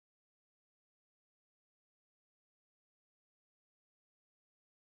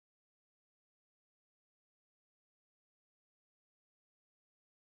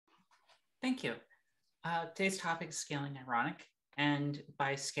Thank you. Today's topic is scaling ironic. And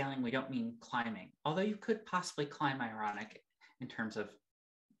by scaling, we don't mean climbing, although you could possibly climb ironic in terms of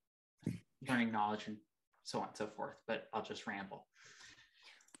learning knowledge and so on and so forth, but I'll just ramble.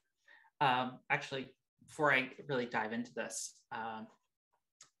 Actually, before I really dive into this,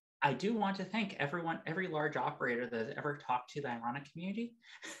 I do want to thank every large operator that has ever talked to the ironic community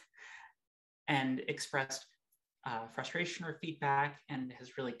and expressed frustration or feedback and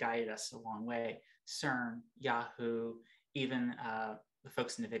has really guided us a long way. CERN, Yahoo, even the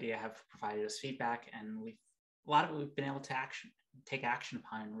folks in NVIDIA have provided us feedback, and a lot of it we've been able to take action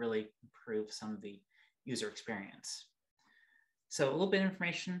upon and really improve some of the user experience. So a little bit of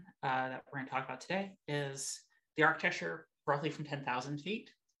information that we're going to talk about today is the architecture roughly from 10,000 feet.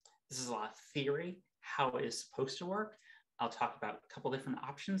 This is a lot of theory, how it is supposed to work. I'll talk about a couple different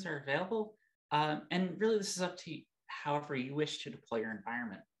options that are available. And really, this is up to you, however you wish to deploy your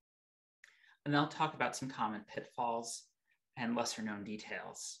environment. And then I'll talk about some common pitfalls and lesser known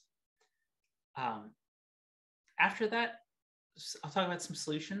details. After that, I'll talk about some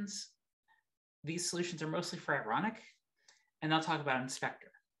solutions. These solutions are mostly for ironic, and I'll talk about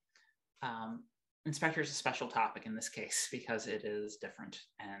Inspector. Inspector is a special topic in this case because it is different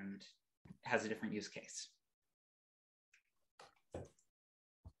and has a different use case.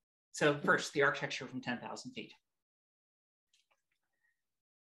 So first, the architecture from 10,000 feet.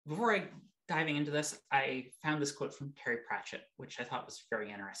 Before I diving into this, I found this quote from Terry Pratchett, which I thought was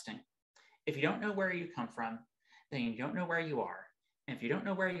very interesting. If you don't know where you come from, then you don't know where you are. And if you don't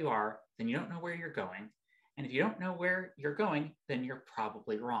know where you are, then you don't know where you're going. And if you don't know where you're going, then you're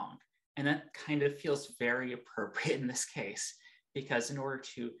probably wrong. And that kind of feels very appropriate in this case, because in order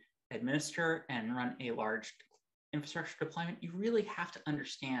to administer and run a large infrastructure deployment, you really have to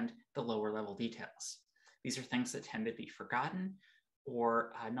understand the lower level details. These are things that tend to be forgotten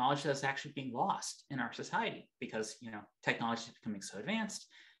or knowledge that's actually being lost in our society because technology is becoming so advanced,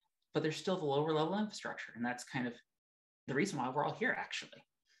 but there's still the lower level infrastructure. And that's kind of the reason why we're all here, actually.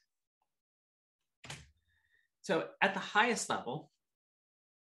 So at the highest level,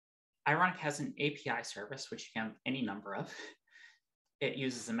 Ironic has an API service, which you can have any number of. It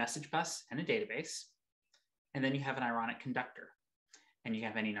uses a message bus and a database. And then you have an Ironic conductor, and you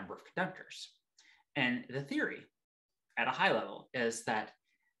have any number of conductors. And the theory at a high level is that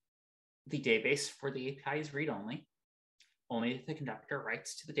the database for the API is read-only. Only if the conductor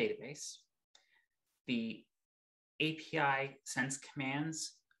writes to the database. The API sends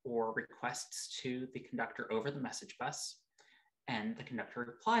commands or requests to the conductor over the message bus, and the conductor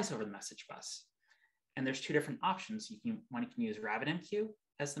replies over the message bus. And there's two different options. One can use RabbitMQ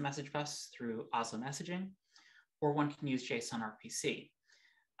as the message bus through Oslo messaging, or one can use JSON RPC.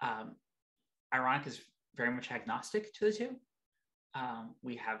 Ironic is very much agnostic to the two.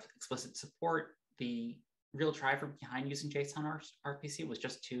 We have explicit support. The real driver behind using JSON RPC was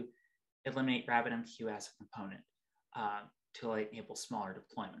just to eliminate RabbitMQ as a component to enable smaller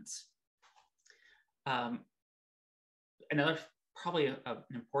deployments. Another probably an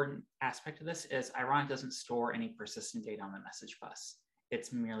important aspect of this is Ironic doesn't store any persistent data on the message bus.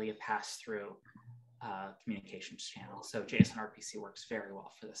 It's merely a pass-through communications channel. So JSON RPC works very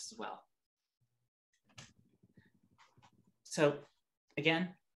well for this as well. So again,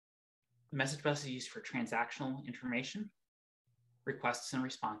 the message bus is used for transactional information, requests and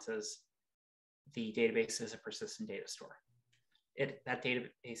responses. The database is a persistent data store. That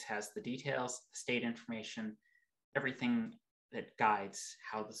database has the details, the state information, everything that guides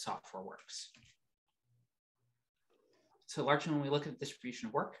how the software works. So largely when we look at the distribution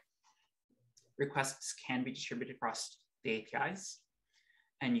of work, requests can be distributed across the APIs,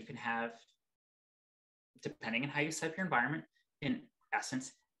 and you can have, depending on how you set up your environment, in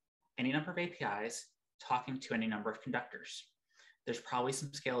essence, any number of APIs talking to any number of conductors. There's probably some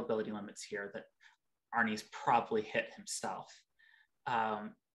scalability limits here that Arnie's probably hit himself.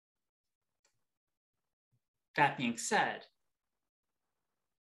 That being said,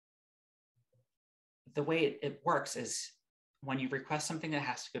 the way it works is when you request something that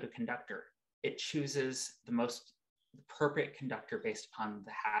has to go to conductor, it chooses the most appropriate conductor based upon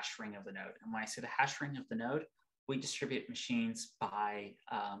the hash ring of the node. And when I say the hash ring of the node, we distribute machines by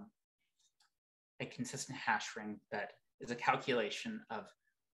a consistent hash ring that is a calculation of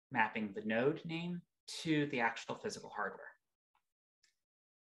mapping the node name to the actual physical hardware.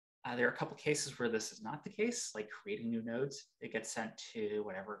 There are a couple cases where this is not the case, like creating new nodes. It gets sent to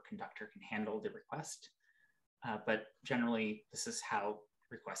whatever conductor can handle the request. But generally, this is how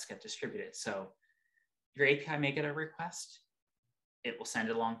requests get distributed. So your API may get a request. It will send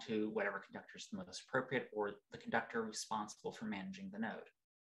it along to whatever conductor is the most appropriate or the conductor responsible for managing the node.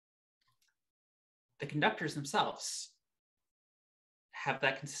 the conductors themselves have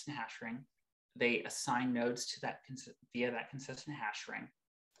that consistent hash ring. They assign nodes to that via that consistent hash ring.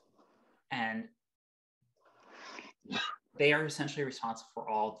 And they are essentially responsible for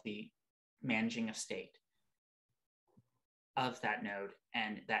all the managing of state of that node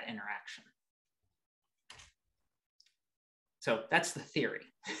and that interaction. So that's the theory.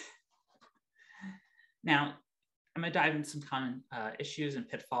 Now, I'm going to dive into some common issues and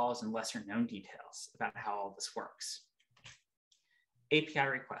pitfalls and lesser known details about how all this works. API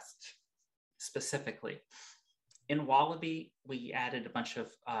requests, specifically. In Wallaby, we added a bunch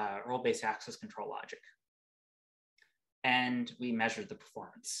of role-based access control logic. And we measured the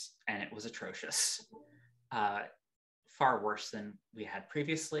performance, and it was atrocious. Far worse than we had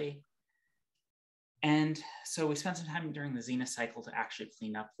previously. And so we spent some time during the Xena cycle to actually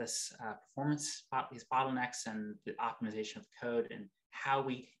clean up this performance, these bottlenecks and the optimization of the code and how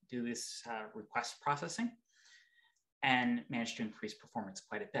we do this request processing, and managed to increase performance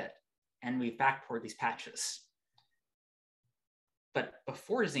quite a bit. And we backported these patches. But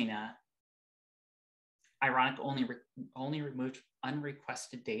before Xena, Ironic only removed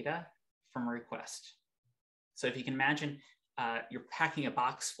unrequested data from a request. So if you can imagine, you're packing a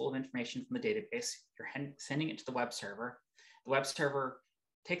box full of information from the database, you're sending it to the web server. The web server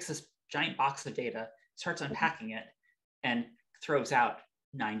takes this giant box of data, starts unpacking it, and throws out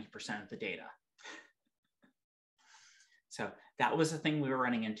 90% of the data. So that was the thing we were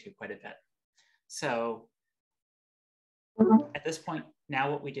running into quite a bit. So at this point,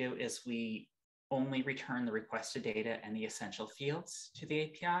 now what we do is we only return the requested data and the essential fields to the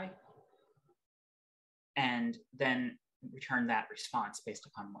API, and then return that response based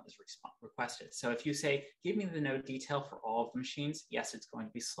upon what is requested. So if you say, give me the node detail for all of the machines, yes, it's going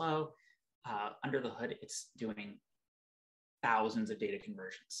to be slow. Under the hood, it's doing thousands of data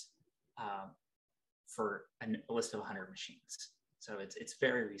conversions for a list of 100 machines. So it's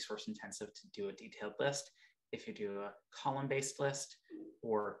very resource intensive to do a detailed list. If you do a column-based list,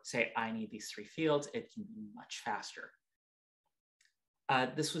 or say, I need these 3 fields, it can be much faster.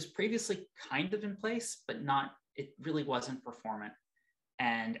 This was previously kind of in place, but it really wasn't performant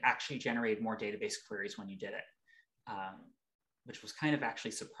and actually generated more database queries when you did it, which was kind of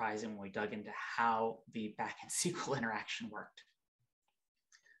actually surprising when we dug into how the backend SQL interaction worked.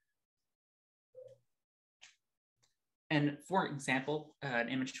 And for example, an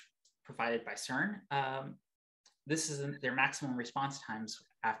image provided by CERN, this is their maximum response times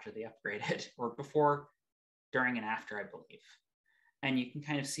after they upgraded, or before, during, and after, I believe. And you can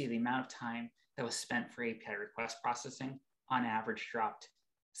kind of see the amount of time that was spent for API request processing on average dropped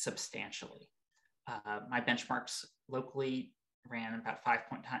substantially. My benchmarks locally ran about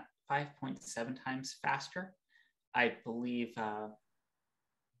 5.7 times faster. I believe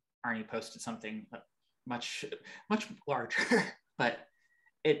Arnie posted something much larger, but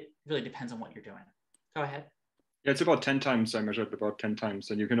it really depends on what you're doing. Go ahead. Yeah, it's about 10 times. I measured about 10 times.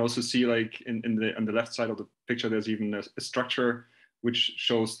 And you can also see, like, on the left side of the picture, there's even a structure which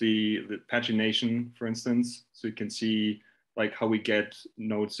shows the pagination, for instance. So you can see like how we get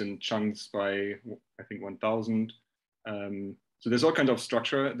nodes in chunks by, I think, 1,000. So there's all kinds of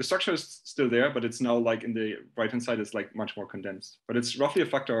structure. The structure is still there, but it's now like in the right-hand side, it's like much more condensed. But it's roughly a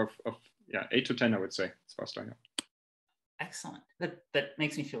factor of 8 to 10, I would say. It's faster. Yeah. Excellent. That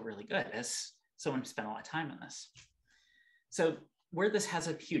makes me feel really good as someone who spent a lot of time on this. So where this has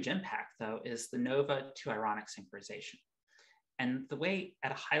a huge impact, though, is the Nova to Ironic synchronization. And the way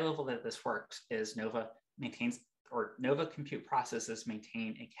at a high level that this works is Nova compute processes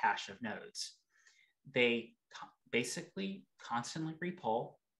maintain a cache of nodes. They basically constantly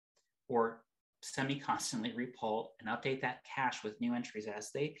repoll or semi-constantly repoll and update that cache with new entries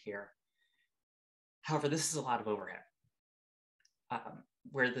as they appear. However, this is a lot of overhead.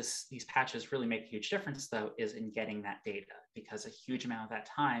 Where these patches really make a huge difference, though, is in getting that data, because a huge amount of that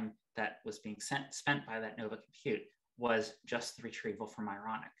time that was being spent by that Nova compute was just the retrieval from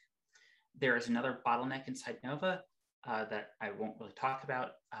Ironic. There is another bottleneck inside Nova that I won't really talk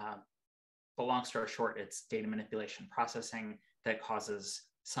about, but long story short, it's data manipulation processing that causes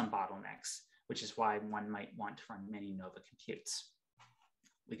some bottlenecks, which is why one might want to run many Nova computes.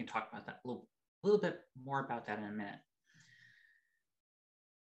 We can talk about that a little bit more about that in a minute.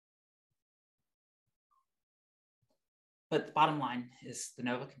 But the bottom line is the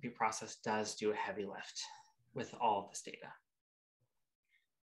Nova compute process does do a heavy lift with all of this data.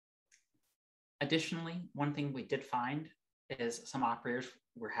 Additionally, one thing we did find is some operators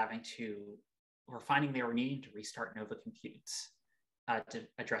were finding they were needing to restart Nova computes to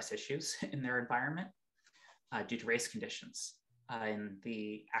address issues in their environment. due to race conditions in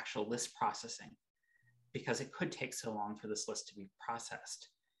the actual list processing. because it could take so long for this list to be processed.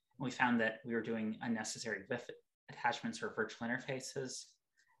 And we found that we were doing unnecessary VIF attachments or virtual interfaces,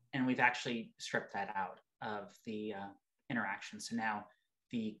 and we've actually stripped that out of the interaction. So now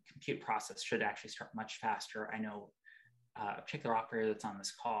the compute process should actually start much faster. I know a particular operator that's on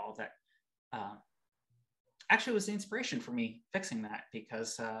this call that actually was the inspiration for me fixing that,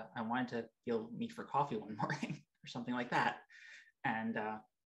 because I wanted to be able to meet for coffee one morning or something like that. And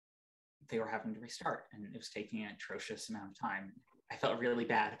they were having to restart, and it was taking an atrocious amount of time. I felt really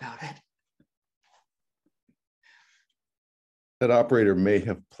bad about it. That operator may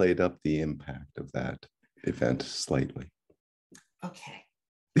have played up the impact of that event slightly. Okay.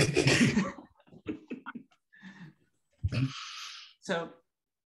 So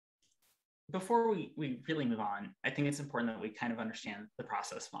before we really move on, I think it's important that we kind of understand the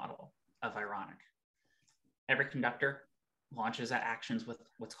process model of Ironic. Every conductor launches at actions with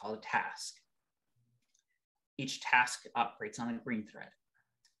what's called a task. Each task operates on a green thread.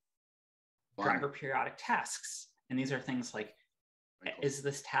 Driver periodic tasks, and these are things like, is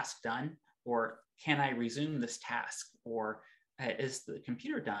this task done? Or can I resume this task? Or is the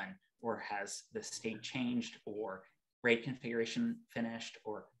computer done? Or has the state changed? Or RAID configuration finished?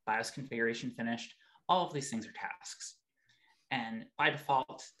 Or BIOS configuration finished? All of these things are tasks. And by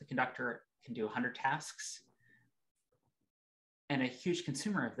default, the conductor can do 100 tasks. And a huge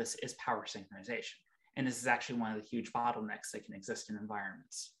consumer of this is power synchronization. And this is actually one of the huge bottlenecks that can exist in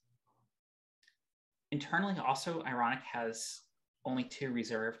environments. Internally, also, Ironic has only 2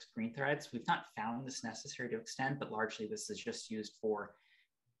 reserved green threads. We've not found this necessary to extend, but largely this is just used for,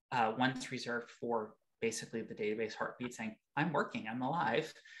 one's reserved for basically the database heartbeat saying, I'm working, I'm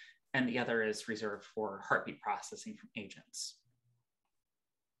alive. And the other is reserved for heartbeat processing from agents.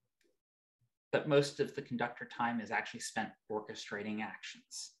 But most of the conductor time is actually spent orchestrating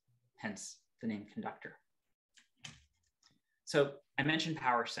actions, hence the name conductor. So I mentioned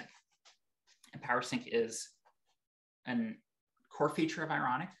PowerSync, and PowerSync is a core feature of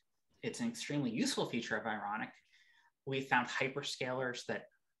Ironic. It's an extremely useful feature of Ironic. We found hyperscalers that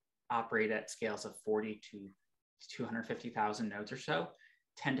operate at scales of 40 to 250,000 nodes or so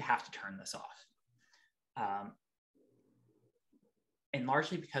tend to have to turn this off. And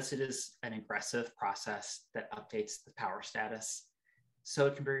largely because it is an aggressive process that updates the power status, so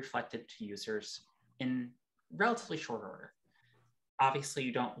it can be reflected to users in relatively short order. Obviously,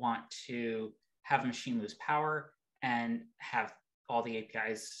 you don't want to have a machine lose power and have all the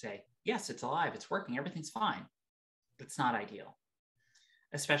APIs say, yes, it's alive, it's working, everything's fine. That's not ideal,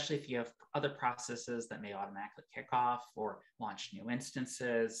 especially if you have other processes that may automatically kick off or launch new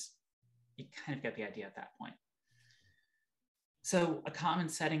instances. You kind of get the idea at that point. So a common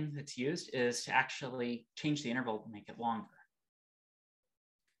setting that's used is to actually change the interval to make it longer.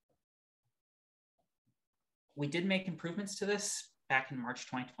 We did make improvements to this back in March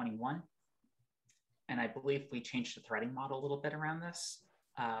 2021. And I believe we changed the threading model a little bit around this.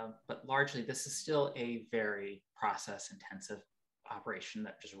 But largely, this is still a very process-intensive operation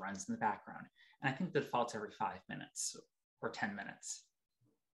that just runs in the background. And I think the default's every 5 minutes or 10 minutes.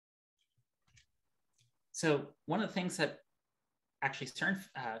 So one of the things that actually CERN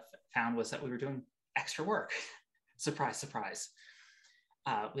found was that we were doing extra work. Surprise, surprise.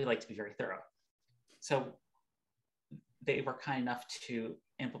 We like to be very thorough. So they were kind enough to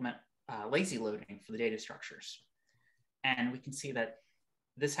implement lazy loading for the data structures. And we can see that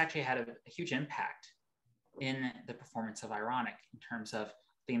this actually had a huge impact in the performance of Ironic in terms of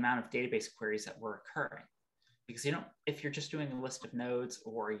the amount of database queries that were occurring. Because if you're just doing a list of nodes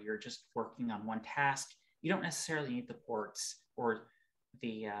or you're just working on one task, you don't necessarily need the ports or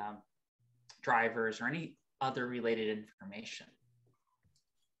the drivers or any other related information.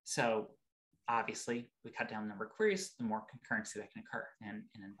 So obviously, we cut down the number of queries, the more concurrency that can occur in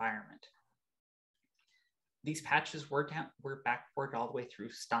an environment. These patches were backported all the way through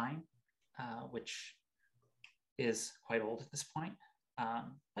Stein, which is quite old at this point,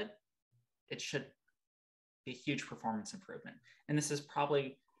 but it should be a huge performance improvement. And this is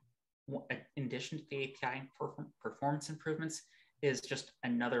probably, in addition to the API performance improvements, is just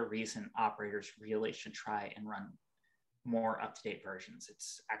another reason operators really should try and run more up-to-date versions.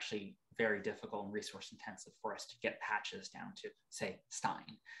 It's actually very difficult and resource intensive for us to get patches down to, say,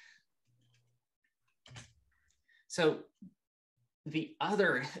 Stein. So the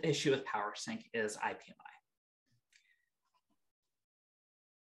other issue with PowerSync is IPMI.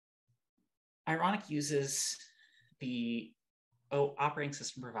 Ironic uses the operating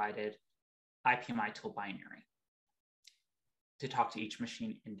system provided IPMI tool binary to talk to each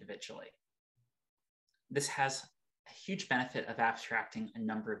machine individually. This has a huge benefit of abstracting a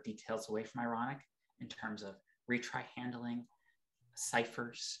number of details away from Ironic in terms of retry handling,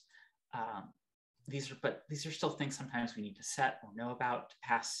 ciphers. These are still things sometimes we need to set or know about to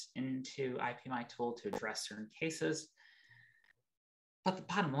pass into IPMI tool to address certain cases. But the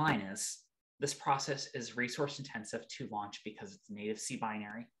bottom line is this process is resource intensive to launch because it's native C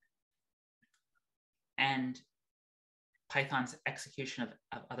binary. And Python's execution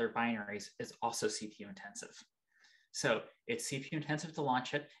of other binaries is also CPU intensive. So it's CPU intensive to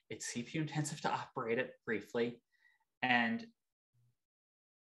launch it, it's CPU intensive to operate it briefly. And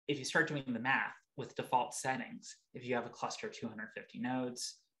if you start doing the math with default settings, if you have a cluster of 250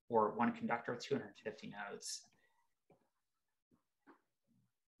 nodes or one conductor with 250 nodes,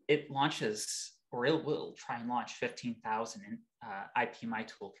 it launches, or it will try and launch 15,000 IPMI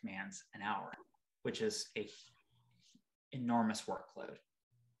tool commands an hour, which is a enormous workload.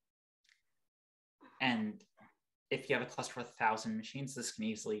 And if you have a cluster with 1,000 machines, this can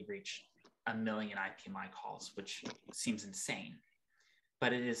easily reach 1 million IPMI calls, which seems insane,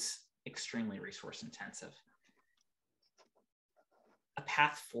 but it is extremely resource intensive. A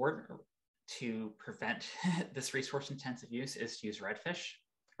path forward to prevent this resource intensive use is to use Redfish.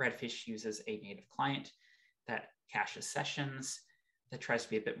 Redfish uses a native client that caches sessions, that tries to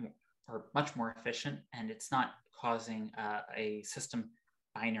be a bit more, or much more efficient, and it's not causing a system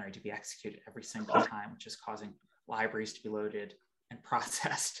binary to be executed every single time, which is causing libraries to be loaded and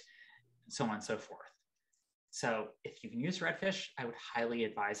processed, and so on and so forth. So if you can use Redfish, I would highly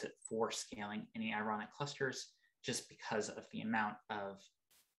advise it for scaling any ironic clusters, just because of the amount of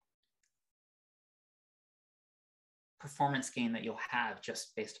performance gain that you'll have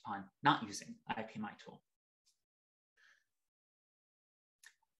just based upon not using IPMI tool.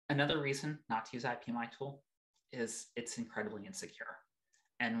 Another reason not to use IPMI tool is it's incredibly insecure.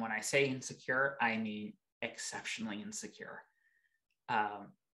 And when I say insecure, I mean exceptionally insecure.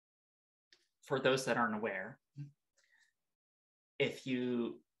 For those that aren't aware, if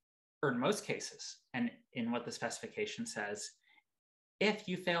you, or in most cases, and in what the specification says, if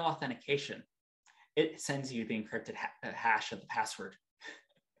you fail authentication, it sends you the encrypted hash of the password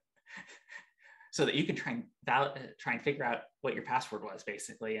so that you can try and figure out what your password was,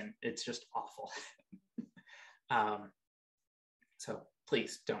 basically, and it's just awful. So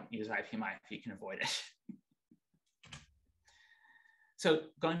please don't use IPMI if you can avoid it. So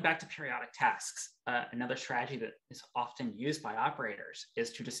going back to periodic tasks, another strategy that is often used by operators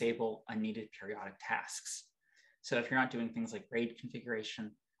is to disable unneeded periodic tasks. So if you're not doing things like RAID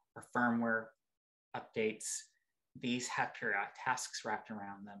configuration or firmware updates, these have periodic tasks wrapped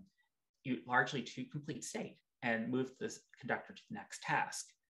around them, largely to complete state and move this conductor to the next task.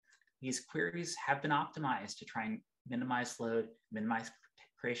 These queries have been optimized to try and minimize load, minimize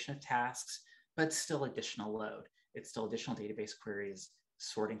creation of tasks, but still additional load. It's still additional database queries,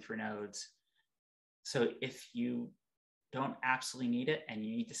 sorting through nodes. So if you don't absolutely need it and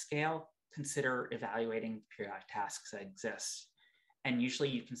you need to scale, consider evaluating periodic tasks that exist. And usually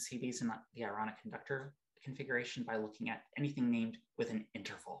you can see these in the ironic conductor configuration by looking at anything named with an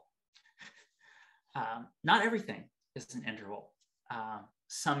interval. Not everything is an interval.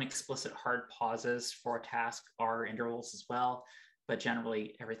 Some explicit hard pauses for a task are intervals as well, but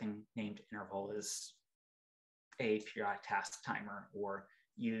generally everything named interval is a periodic task timer or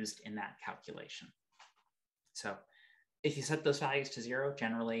used in that calculation. So if you set those values to 0,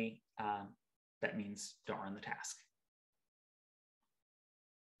 generally that means don't run the task.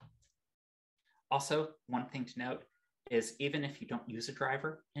 Also, one thing to note is even if you don't use a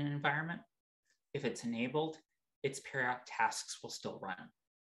driver in an environment, if it's enabled, its periodic tasks will still run.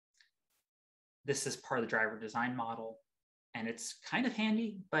 This is part of the driver design model, and it's kind of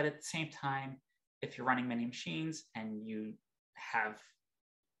handy, but at the same time, if you're running many machines and you have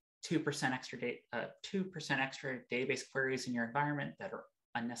 2% extra database queries in your environment that are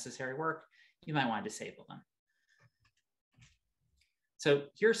unnecessary work, you might want to disable them. So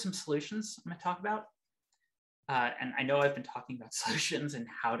here are some solutions I'm going to talk about. And I know I've been talking about solutions and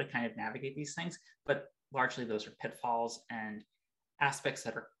how to kind of navigate these things, but largely those are pitfalls and aspects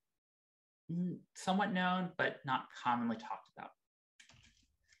that are somewhat known, but not commonly talked about.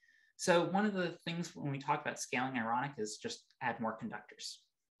 So one of the things when we talk about scaling ironic is just add more conductors.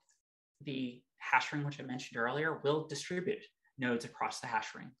 The hash ring, which I mentioned earlier, will distribute nodes across the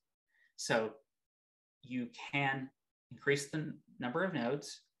hash ring. So you can increase the number of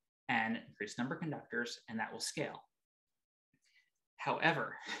nodes and increase the number of conductors, and that will scale.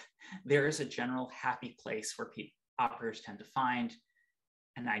 However, there is a general happy place where operators tend to find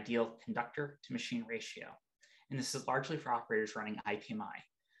an ideal conductor to machine ratio. And this is largely for operators running IPMI.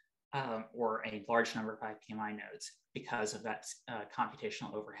 or a large number of IPMI nodes because of that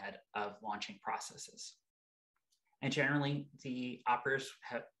computational overhead of launching processes. And generally, the operators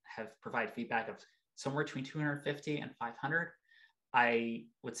have provided feedback of somewhere between 250 and 500. I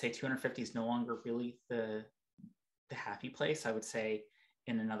would say 250 is no longer really the happy place. I would say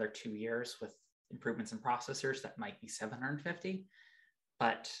in another 2 years with improvements in processors, that might be 750.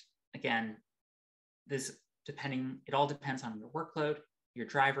 But again, it all depends on your workload, your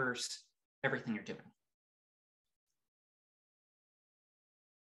drivers, everything you're doing.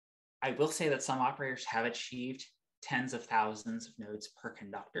 I will say that some operators have achieved tens of thousands of nodes per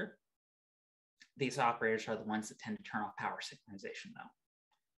conductor. These operators are the ones that tend to turn off power synchronization though,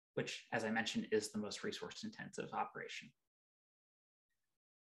 which, as I mentioned, is the most resource intensive operation.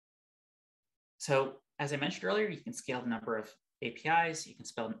 So as I mentioned earlier, you can scale the number of APIs, you can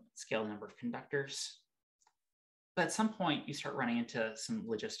scale the number of conductors, but at some point you start running into some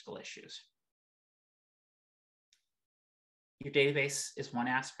logistical issues. Your database is one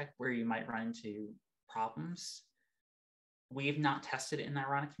aspect where you might run into problems. We've not tested it in the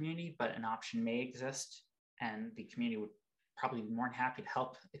Ironic community, but an option may exist, and the community would probably be more than happy to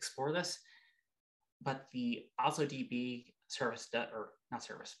help explore this. But the OsloDB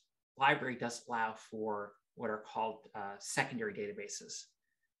library does allow for what are called secondary databases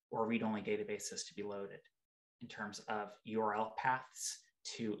or read-only databases to be loaded in terms of URL paths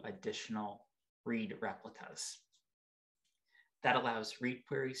to additional read replicas. That allows read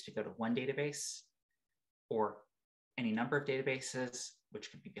queries to go to one database or any number of databases, which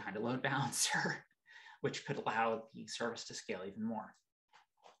could be behind a load balancer, which could allow the service to scale even more.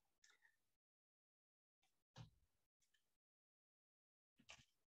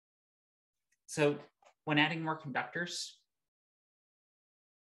 So when adding more conductors,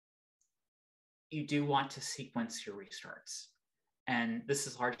 you do want to sequence your restarts. And this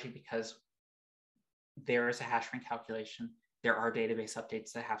is largely because there is a hash ring calculation. There are database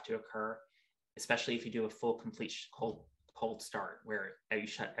updates that have to occur, especially if you do a full complete cold start where you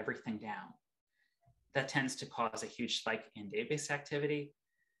shut everything down. That tends to cause a huge spike in database activity,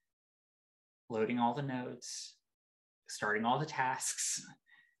 loading all the nodes, starting all the tasks,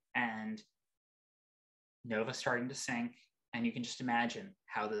 and Nova starting to sync. And you can just imagine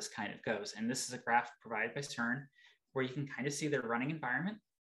how this kind of goes. And this is a graph provided by CERN where you can kind of see their running environment.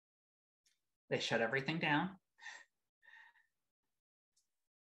 They shut everything down.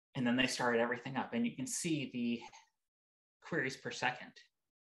 And then they started everything up. And you can see the queries per second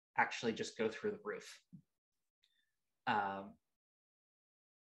actually just go through the roof. I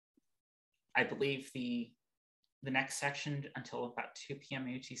believe the next section until about 2 p.m.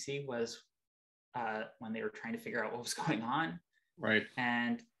 UTC was when they were trying to figure out what was going on. Right.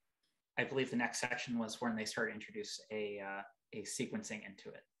 And I believe the next section was when they started to introduce a sequencing into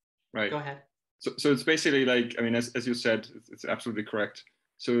it. Right. Go ahead. So it's basically like, I mean, as you said, it's absolutely correct.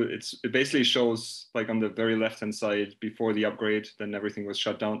 So it basically shows like on the very left-hand side before the upgrade, then everything was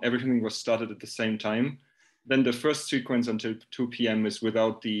shut down. Everything was started at the same time. Then the first sequence until 2 p.m. is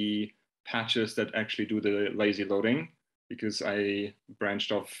without the patches that actually do the lazy loading, because I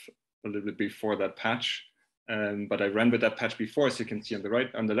branched off a little bit before that patch. But I ran with that patch before, as you can see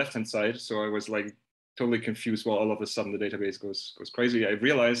on the left-hand side. So I was like totally confused. Well, all of a sudden the database goes crazy. I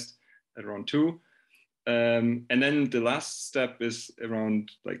realized at around 2. And then the last step is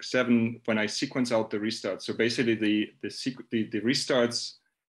around like 7 when I sequence out the restart. So basically the restarts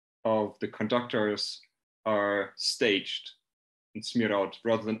of the conductors are staged and smeared out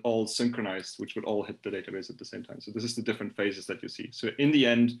rather than all synchronized, which would all hit the database at the same time. So this is the different phases that you see. So in the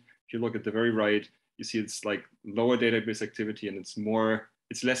end, if you look at the very right, you see it's like lower database activity and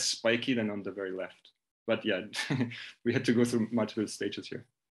it's less spiky than on the very left. But yeah, we had to go through multiple stages here.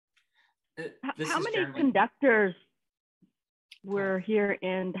 How many conductors were here,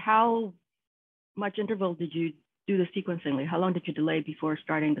 and how much interval did you do the sequencing? Like, how long did you delay before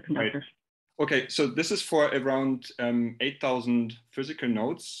starting the conductors? Right. Okay, so this is for around 8,000 physical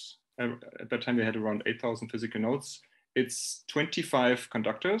nodes. At that time, we had around 8,000 physical nodes. It's 25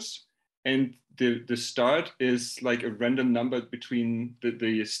 conductors, and the start is like a random number between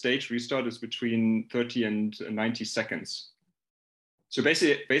the stage restart is between 30 and 90 seconds. So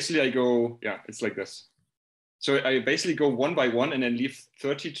basically I go, yeah, it's like this. So I basically go one by one and then leave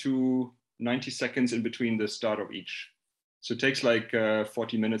 30 to 90 seconds in between the start of each. So it takes like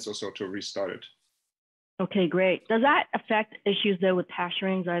 40 minutes or so to restart it. Okay, great. Does that affect issues though with hash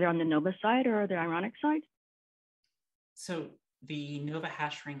rings either on the Nova side or the Ironic side? So the Nova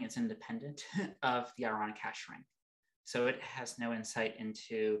hash ring is independent of the Ironic hash ring. So it has no insight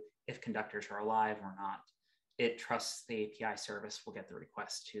into if conductors are alive or not. it trusts the API service will get the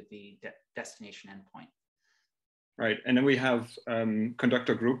request to the destination endpoint. Right, and then we have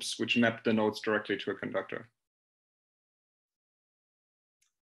conductor groups, which map the nodes directly to a conductor.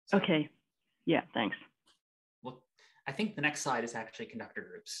 Okay, yeah, thanks. Well, I think the next slide is actually conductor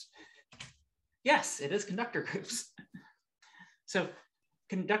groups. Yes, it is conductor groups. So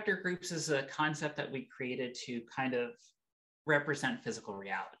conductor groups is a concept that we created to kind of represent physical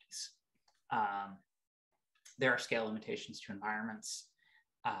realities. There are scale limitations to environments.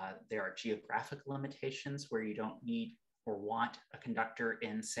 There are geographic limitations where you don't need or want a conductor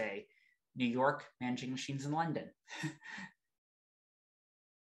in, say, New York managing machines in London.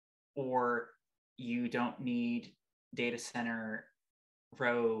 Or you don't need data center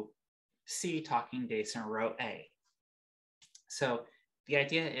row C talking data center row A. So the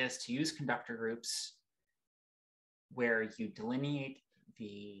idea is to use conductor groups where you delineate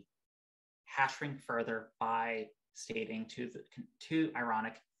the hash ring further by stating to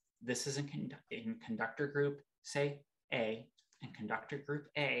Ironic, this is in conductor group, say A, and conductor group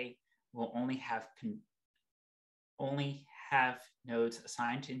A will only have nodes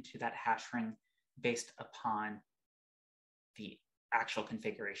assigned into that hash ring based upon the actual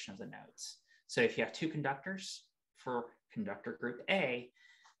configuration of the nodes. So if you have 2 conductors for conductor group A,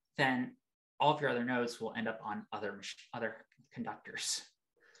 then all of your other nodes will end up on other conductors.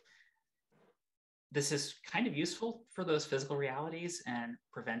 This is kind of useful for those physical realities and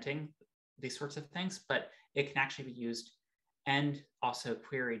preventing these sorts of things, but it can actually be used and also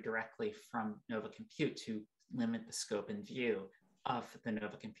queried directly from Nova Compute to limit the scope and view of the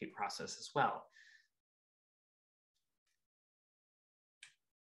Nova Compute process as well.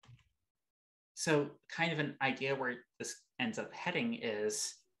 So kind of an idea where this ends up heading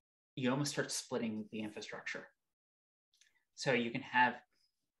is you almost start splitting the infrastructure. So you can have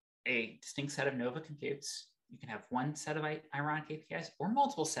a distinct set of Nova Computes. You can have one set of Ironic APIs or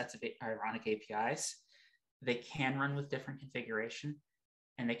multiple sets of Ironic APIs. They can run with different configuration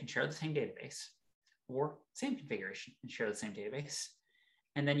and they can share the same database or same configuration and share the same database.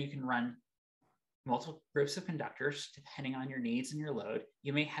 And then you can run multiple groups of conductors depending on your needs and your load.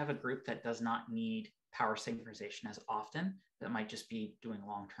 You may have a group that does not need power synchronization as often, that might just be doing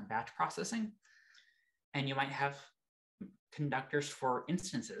long-term batch processing. And you might have conductors for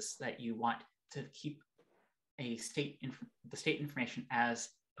instances that you want to keep the state information as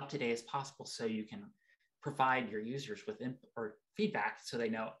up to date as possible, so you can provide your users with or feedback so they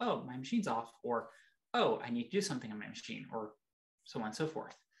know, oh, my machine's off, or oh, I need to do something on my machine, or so on and so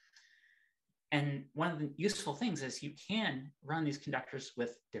forth. And one of the useful things is you can run these conductors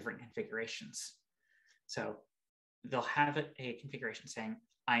with different configurations. So they'll have a configuration saying,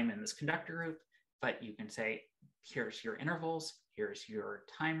 I'm in this conductor group, but you can say, here's your intervals, here's your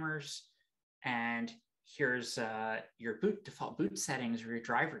timers, and here's your default boot settings or your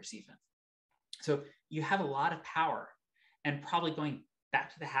drivers even. So you have a lot of power. And probably going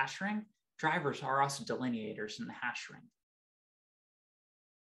back to the hash ring, drivers are also delineators in the hash ring.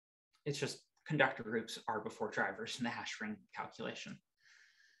 It's just conductor groups are before drivers in the hash ring calculation.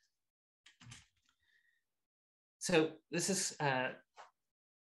 So this is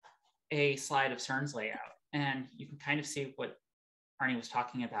a slide of CERN's layout. And you can kind of see what Arnie was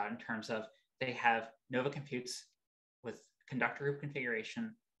talking about in terms of they have Nova Computes with conductor group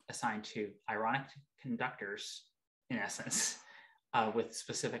configuration assigned to Ironic conductors, in essence, with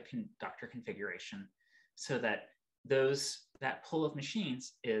specific conductor configuration, so that that pool of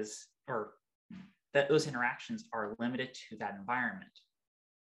machines is, or that those interactions are limited to that environment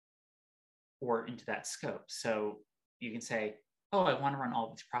or into that scope. So you can say, oh, I want to run all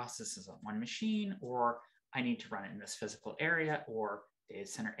these processes on one machine, or I need to run it in this physical area, or data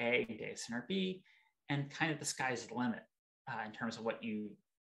center A, data center B, and kind of the sky's the limit in terms of what you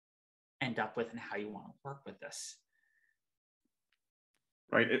end up with and how you want to work with this.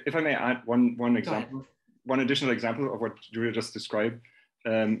 Right. If I may add one example, one additional example of what Julia just described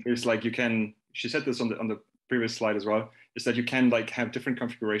is like you can. She said this on the previous slide as well. Is that you can like have different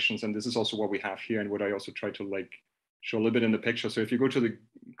configurations, and this is also what we have here, and what I also try to like show a little bit in the picture. So if you go to the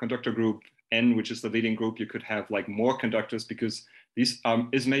conductor group N, which is the leading group, you could have like more conductors, because this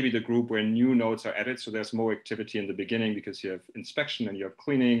is maybe the group where new nodes are added. So there's more activity in the beginning because you have inspection and you have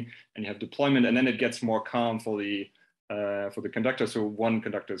cleaning and you have deployment, and then it gets more calm for the conductor. So one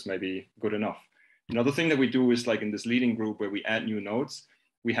conductor is maybe good enough. Another thing that we do is like in this leading group where we add new nodes,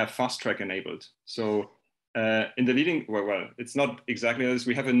 we have fast track enabled. So in the leading, well, it's not exactly this.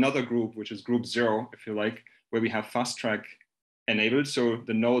 We have another group, which is group 0, if you like, where we have fast track enabled. So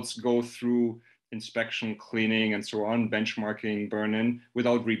the nodes go through inspection, cleaning, and so on, benchmarking, burn-in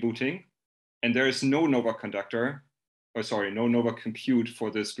without rebooting. And there is no Nova conductor, or sorry, no Nova compute for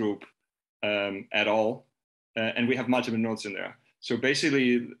this group at all. And we have multiple nodes in there. So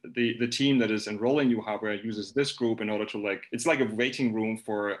basically the team that is enrolling new hardware uses this group in order to like, it's like a waiting room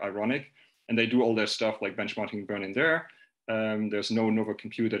for Ironic, and they do all their stuff like benchmarking burn in there. There's no Nova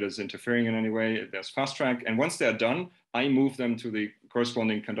compute that is interfering in any way. There's fast track. And once they're done, I move them to the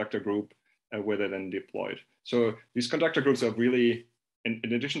corresponding conductor group where they're then deployed. So these conductor groups are really, in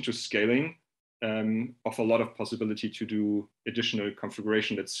addition to scaling, offer a lot of possibility to do additional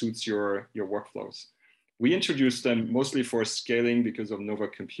configuration that suits your workflows. We introduced them mostly for scaling because of Nova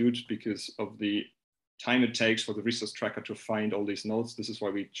Compute, because of the time it takes for the resource tracker to find all these nodes. This is why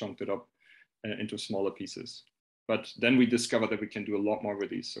we chunked it up into smaller pieces. But then we discovered that we can do a lot more with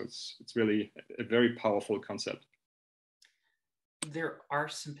these. So it's really a very powerful concept. There are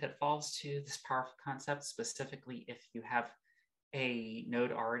some pitfalls to this powerful concept, specifically if you have a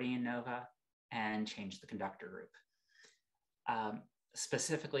node already in Nova and change the conductor group.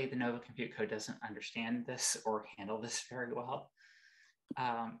 Specifically, the Nova Compute code doesn't understand this or handle this very well.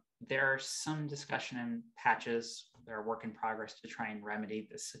 There are some discussion and patches that are work in progress to try and remedy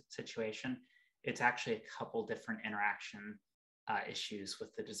this situation. It's actually a couple different interaction issues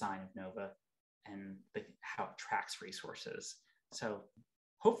with the design of Nova and how it tracks resources. So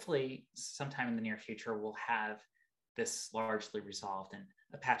hopefully sometime in the near future, we'll have this largely resolved and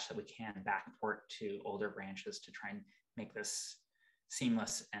a patch that we can backport to older branches to try and make this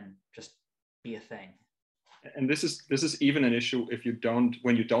seamless and just be a thing. And this is even an issue if you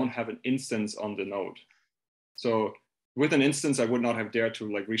when you don't have an instance on the node. So with an instance, I would not have dared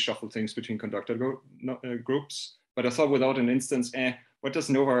to like reshuffle things between conductor groups. But I thought without an instance, what does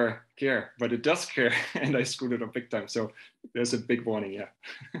Nova care? But it does care, and I screwed it up big time. So there's a big warning,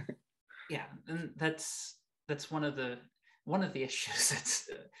 yeah. Yeah, and that's one of the issues. That's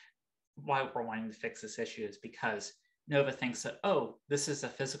why we're wanting to fix this issue, is because Nova thinks that, oh, this is a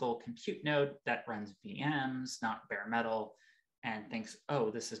physical compute node that runs VMs, not bare metal, and thinks,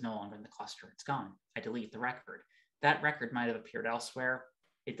 oh, this is no longer in the cluster, it's gone. I delete the record. That record might have appeared elsewhere.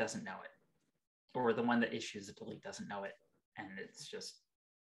 It doesn't know it. Or the one that issues the delete doesn't know it. And it's just,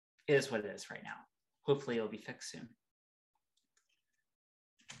 it is what it is right now. Hopefully it'll be fixed soon.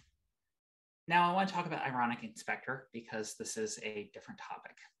 Now I want to talk about Ironic Inspector because this is a different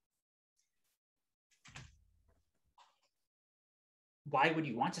topic. Why would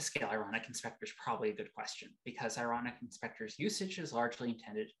you want to scale Ironic Inspector is probably a good question, because Ironic Inspector's usage is largely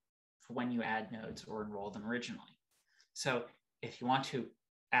intended for when you add nodes or enroll them originally. So if you want to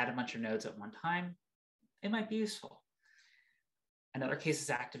add a bunch of nodes at one time, it might be useful. Another case is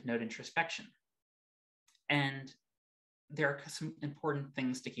active node introspection. And there are some important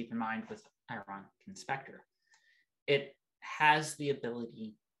things to keep in mind with Ironic Inspector. It has the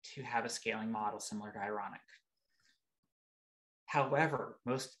ability to have a scaling model similar to Ironic. However,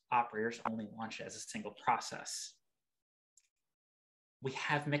 most operators only launch it as a single process. We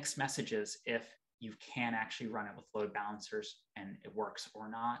have mixed messages if you can actually run it with load balancers and it works or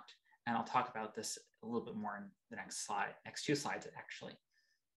not. And I'll talk about this a little bit more in the next slide, next two slides actually.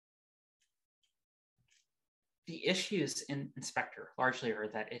 The issues in Inspector largely are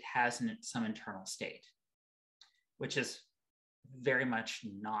that it has some internal state, which is very much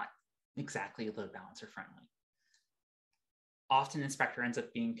not exactly load balancer friendly. Often Inspector ends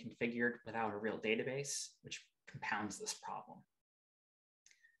up being configured without a real database, which compounds this problem.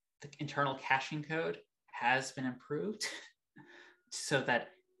 The internal caching code has been improved so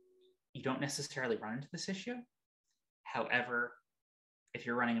that you don't necessarily run into this issue. However, if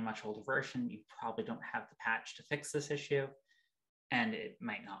you're running a much older version, you probably don't have the patch to fix this issue, and it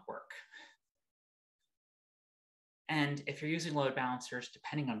might not work. And if you're using load balancers,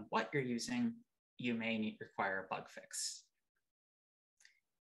 depending on what you're using, you may require a bug fix.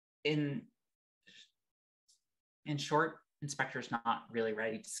 In short, Inspector is not really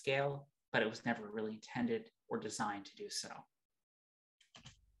ready to scale, but it was never really intended or designed to do so.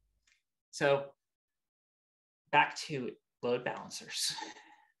 So back to load balancers.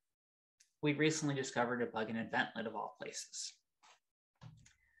 We recently discovered a bug in Eventlet of all places.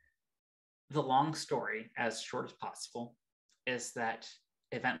 The long story, as short as possible, is that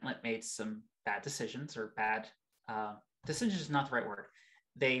Eventlet made some bad decisions, or bad, decisions is not the right word.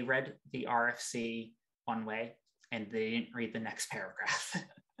 They read the RFC one way and they didn't read the next paragraph.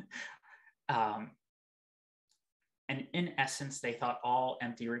 And in essence, they thought all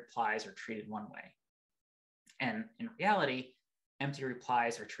empty replies are treated one way. And in reality, empty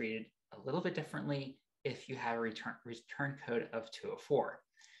replies are treated a little bit differently if you have a return code of 204,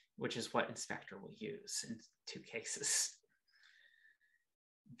 which is what Inspector will use in two cases.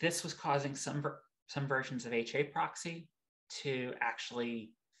 this was causing some versions of HA proxy to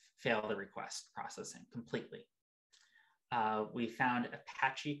actually fail the request processing completely. We found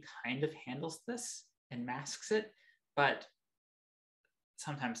Apache kind of handles this and masks it, but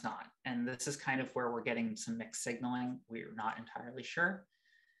sometimes not. And this is kind of where we're getting some mixed signaling. We're not entirely sure.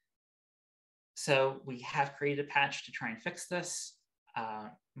 So we have created a patch to try and fix this.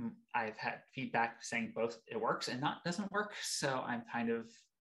 I've had feedback saying both it works and doesn't work. So I'm kind of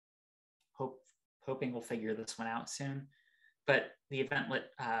hoping we'll figure this one out soon. But the eventlet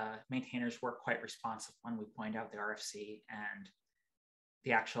maintainers were quite responsive when we point out the RFC and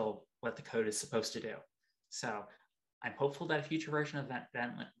the actual what the code is supposed to do. So I'm hopeful that a future version of that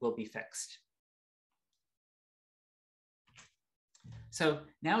eventlet will be fixed. So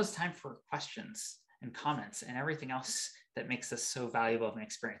now is time for questions and comments and everything else that makes this so valuable of an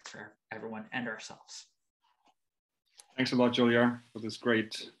experience for everyone and ourselves. Thanks a lot, Julia, for this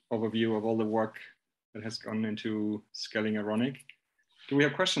great overview of all the work that has gone into scaling Ironic. Do we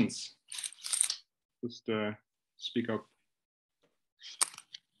have questions? Just speak up.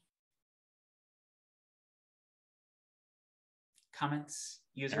 Comments,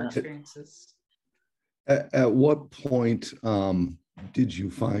 user experiences? At what point did you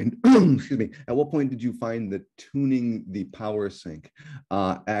find, excuse me, at what point did you find that tuning the power sync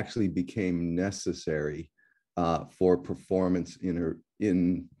actually became necessary for performance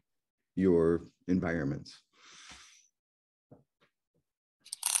in your environments?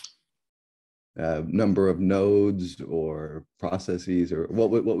 Number of nodes or processes, or what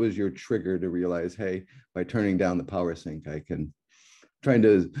was your trigger to realize, hey, by turning down the power sync, I can trying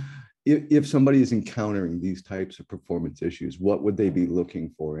to, if somebody is encountering these types of performance issues, what would they be looking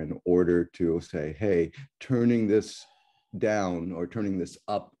for in order to say, hey, turning this down or turning this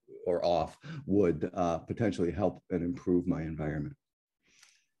up or off would potentially help and improve my environment?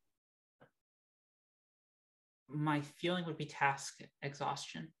 My feeling would be task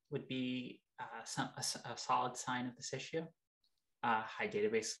exhaustion would be a solid sign of this issue. High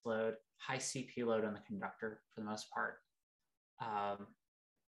database load, high CPU load on the conductor for the most part.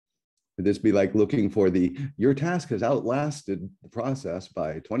 Would this be like looking for your task has outlasted the process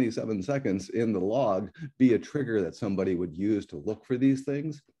by 27 seconds in the log, be a trigger that somebody would use to look for these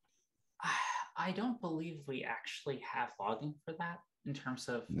things? I don't believe we actually have logging for that in terms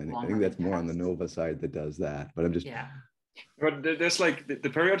of I think that's more on the Nova side that does that, but I'm just... Yeah. But there's like the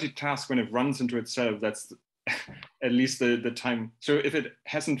periodic task, when it runs into itself, that's at least the time. So if it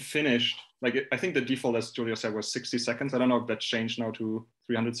hasn't finished, like I think the default, as Julia said, was 60 seconds. I don't know if that changed now to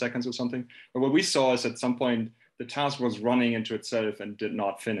 300 seconds or something. But what we saw is at some point, the task was running into itself and did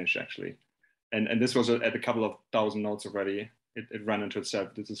not finish actually. And this was at a couple of thousand nodes already. It ran into itself.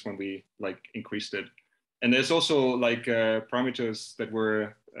 This is when we like increased it. And there's also like parameters that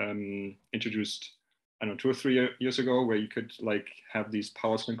were introduced, I don't know, 2 or 3 years ago, where you could like have these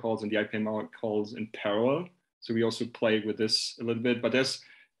power swing calls and the IPM calls in parallel. So we also played with this a little bit, but there's,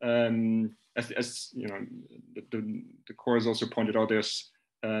 as you know, the core has also pointed out, there's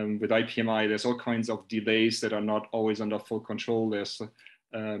with IPMI, there's all kinds of delays that are not always under full control. There's,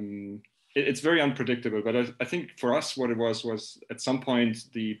 it's very unpredictable, but I think for us, what it was at some point,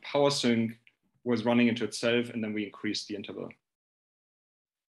 the power sync was running into itself, and then we increased the interval.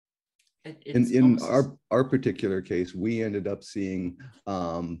 In our particular case, we ended up seeing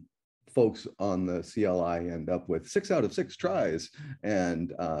folks on the CLI end up with 6 out of 6 tries,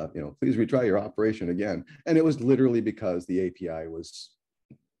 and please retry your operation again. And it was literally because the API was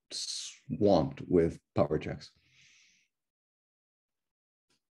swamped with power checks.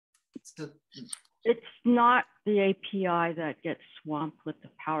 It's not the API that gets swamped with the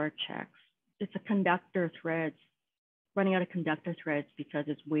power checks. It's a conductor threads, running out of conductor threads because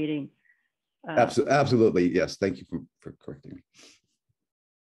it's waiting. Absolutely, yes. Thank you for correcting me.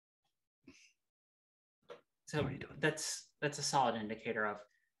 So that's a solid indicator of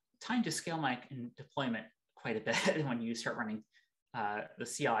time to scale my deployment quite a bit when you start running the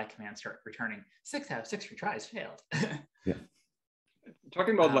CLI commands start returning 6 out of 6 retries failed. Yeah.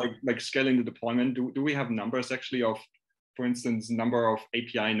 Talking about like scaling the deployment, do we have numbers actually of, for instance, number of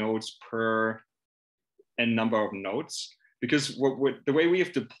API nodes per n number of nodes? Because the way we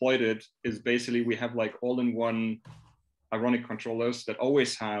have deployed it is basically we have like all-in-one Ironic controllers that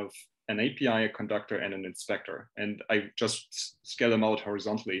always have an API, a conductor, and an inspector. And I just scale them out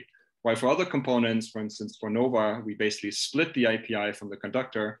horizontally. While for other components, for instance, for Nova, we basically split the API from the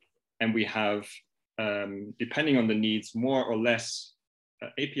conductor, and we have, depending on the needs, more or less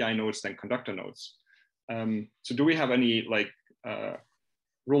API nodes than conductor nodes. So do we have any like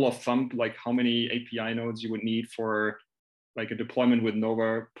rule of thumb, like how many API nodes you would need for like a deployment with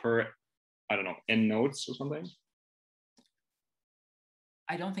Nova per, I don't know, n nodes or something?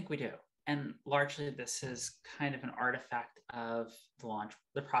 I don't think we do. And largely this is kind of an artifact of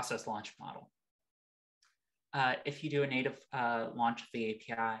the process launch model. If you do a native launch of the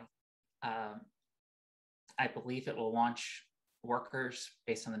API, I believe it will launch workers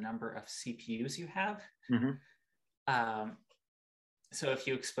based on the number of CPUs you have. Mm-hmm. So if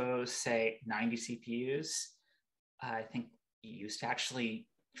you expose, say, 90 CPUs, I think you used to actually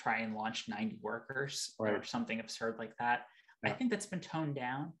try and launch 90 workers or something absurd like that. Yeah. I think that's been toned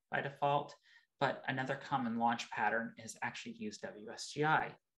down by default, but another common launch pattern is actually use WSGI.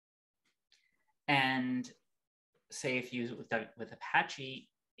 And say if you use it with Apache,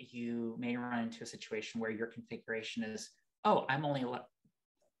 you may run into a situation where your configuration is, oh,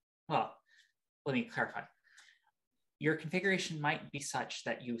 well, let me clarify. Your configuration might be such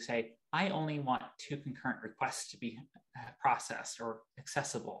that you say, I only want 2 concurrent requests to be processed or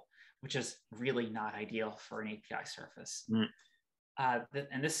accessible, which is really not ideal for an API surface. Mm.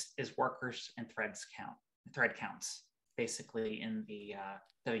 And this is workers and thread counts, basically in the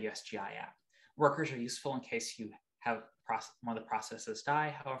WSGI app. Workers are useful in case you have one of the processes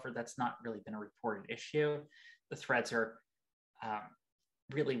die. However, that's not really been a reported issue. The threads are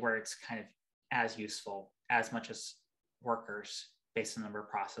really where it's kind of as useful as much as workers based on the number of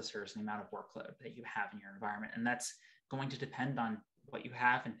processors and the amount of workload that you have in your environment. And that's going to depend on what you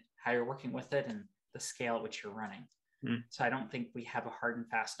have and how you're working with it and the scale at which you're running. Mm. So I don't think we have a hard and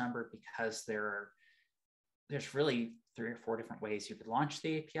fast number because there's really 3 or 4 different ways you could launch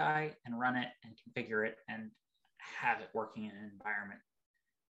the API and run it and configure it and have it working in an environment.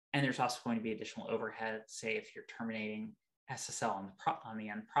 And there's also going to be additional overhead, say if you're terminating SSL on the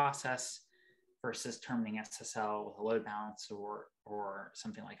end process versus terminating SSL with a load balance or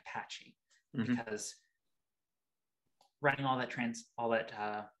something like Apache, mm-hmm. because running all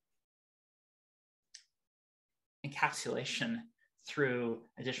that encapsulation through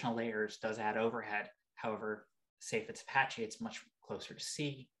additional layers does add overhead. However, say if it's Apache, it's much closer to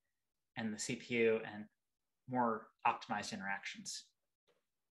C and the CPU and more optimized interactions.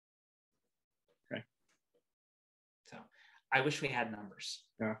 Okay. So I wish we had numbers.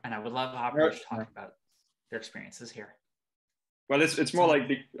 Yeah. And I would love operators to talk about their experiences here. Well, it's more like,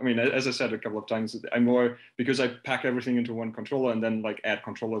 I mean, as I said a couple of times, I'm more, because I pack everything into one controller and then like add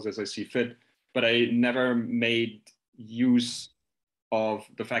controllers as I see fit, but I never made use of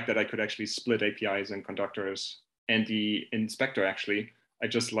the fact that I could actually split APIs and conductors and the inspector actually. I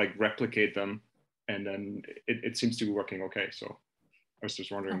just like replicate them and then it seems to be working okay. So I was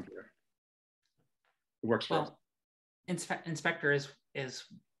just wondering, it works for us. Inspector is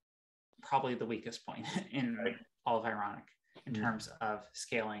probably the weakest point in all of Ironic in terms of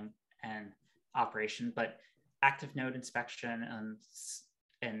scaling and operation, but active node inspection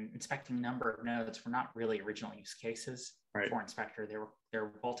and inspecting number of nodes were not really original use cases for Inspector. They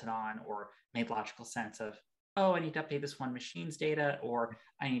were bolted on or made logical sense of, oh, I need to update this one machine's data, or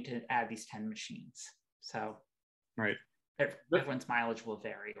I need to add these 10 machines. So everyone's mileage will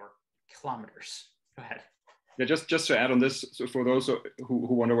vary, or kilometers. Go ahead. Yeah, just to add on this, so for those who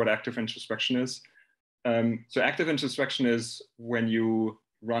wonder what active introspection is, so active introspection is when you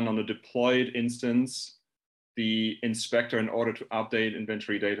run on a deployed instance the inspector in order to update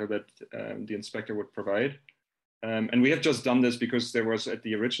inventory data that the inspector would provide. And we have just done this because there was, at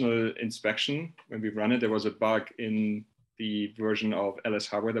the original inspection, when we ran it, there was a bug in the version of LS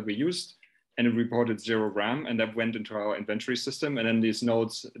hardware that we used, and it reported 0 RAM, and that went into our inventory system. And then these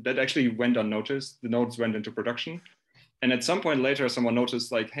nodes, that actually went unnoticed. The nodes went into production. And at some point later, someone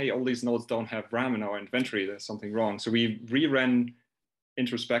noticed like, hey, all these nodes don't have RAM in our inventory. There's something wrong. So we reran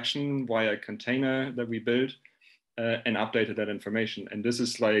introspection via a container that we built and updated that information. And this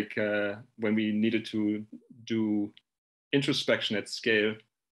is like when we needed to do introspection at scale,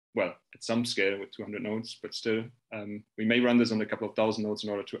 well, at some scale with 200 nodes, but still, we may run this on a couple of thousand nodes in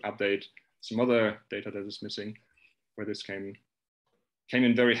order to update some other data that is missing, where this came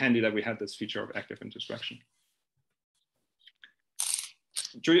in very handy that we had this feature of active introspection.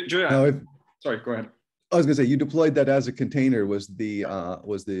 Julia, sorry, go ahead. I was going to say, you deployed that as a container. Was the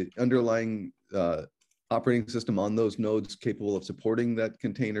underlying operating system on those nodes capable of supporting that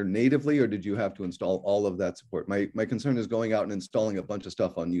container natively, or did you have to install all of that support? My concern is going out and installing a bunch of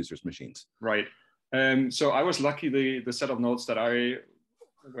stuff on users' machines. Right. So I was lucky the set of nodes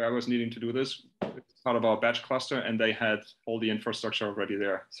where I was needing to do this, it's part of our batch cluster, and they had all the infrastructure already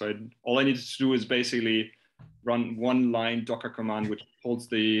there. So all I needed to do is basically run one line Docker command, which holds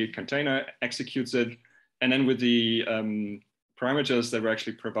the container, executes it, and then with the parameters that were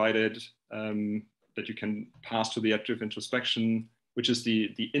actually provided that you can pass to the active introspection, which is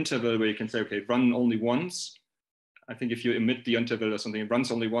the interval where you can say, okay, run only once. I think if you emit the interval or something, it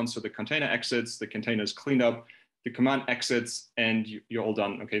runs only once, so the container exits, the container is cleaned up, the command exits, and you're all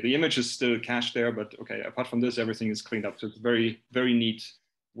done. Okay, the image is still cached there, but okay, apart from this, everything is cleaned up. So it's a very, very neat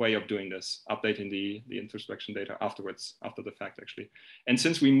way of doing this, updating the introspection data afterwards, after the fact, actually. And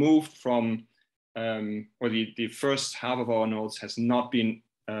since we moved from, or the first half of our nodes has not been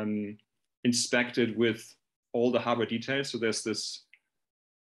inspected with all the hardware details, so there's this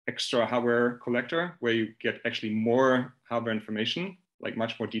extra hardware collector where you get actually more hardware information, like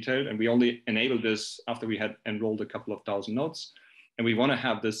much more detailed. And we only enabled this after we had enrolled a couple of thousand nodes. And we want to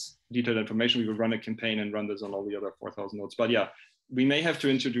have this detailed information. We will run a campaign and run this on all the other 4,000 nodes. But yeah, we may have to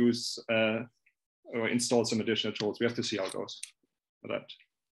introduce or install some additional tools. We have to see how it goes for that.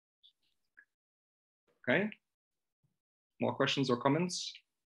 Okay. More questions or comments?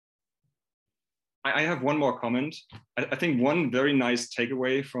 I have one more comment. I think one very nice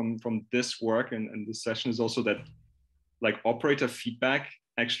takeaway from this work and this session is also that like operator feedback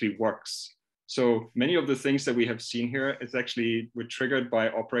actually works. So many of the things that we have seen here is actually were triggered by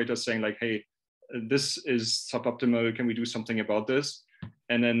operators saying like, hey, this is suboptimal, can we do something about this?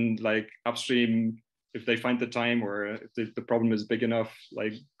 And then like upstream, if they find the time or if the problem is big enough,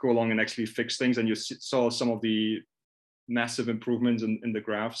 like go along and actually fix things. And you saw some of the massive improvements in the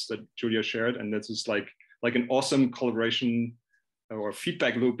graphs that Julia shared. And this is like an awesome collaboration or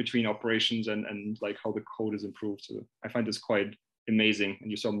feedback loop between operations and like how the code is improved. So I find this quite amazing. And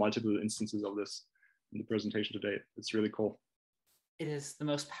you saw multiple instances of this in the presentation today. It's really cool. It is the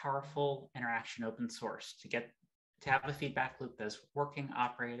most powerful interaction open source to have a feedback loop that's working,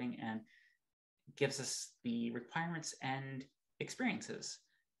 operating, and gives us the requirements and experiences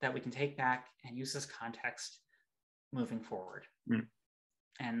that we can take back and use as context moving forward.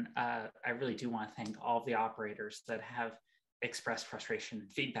 And I really do want to thank all of the operators that have expressed frustration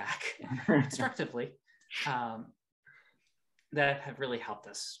and feedback constructively that have really helped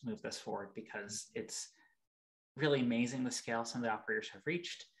us move this forward, because it's really amazing the scale some of the operators have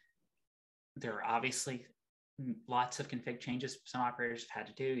reached. There are obviously lots of config changes some operators have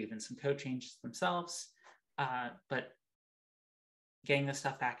had to do, even some code changes themselves, but getting this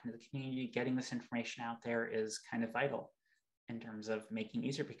stuff back into the community, getting this information out there is kind of vital in terms of making it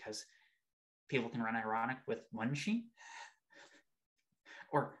easier, because people can run Ironic with one machine,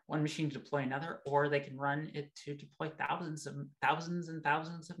 or one machine to deploy another, or they can run it to deploy thousands and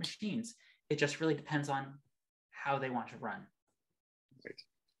thousands of machines. It just really depends on how they want to run. Great.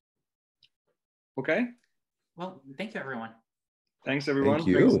 Okay. Well, thank you, everyone. Thanks, everyone. Thank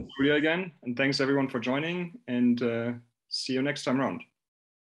you. Thanks, Julia, again. And thanks, everyone, for joining. And see you next time around.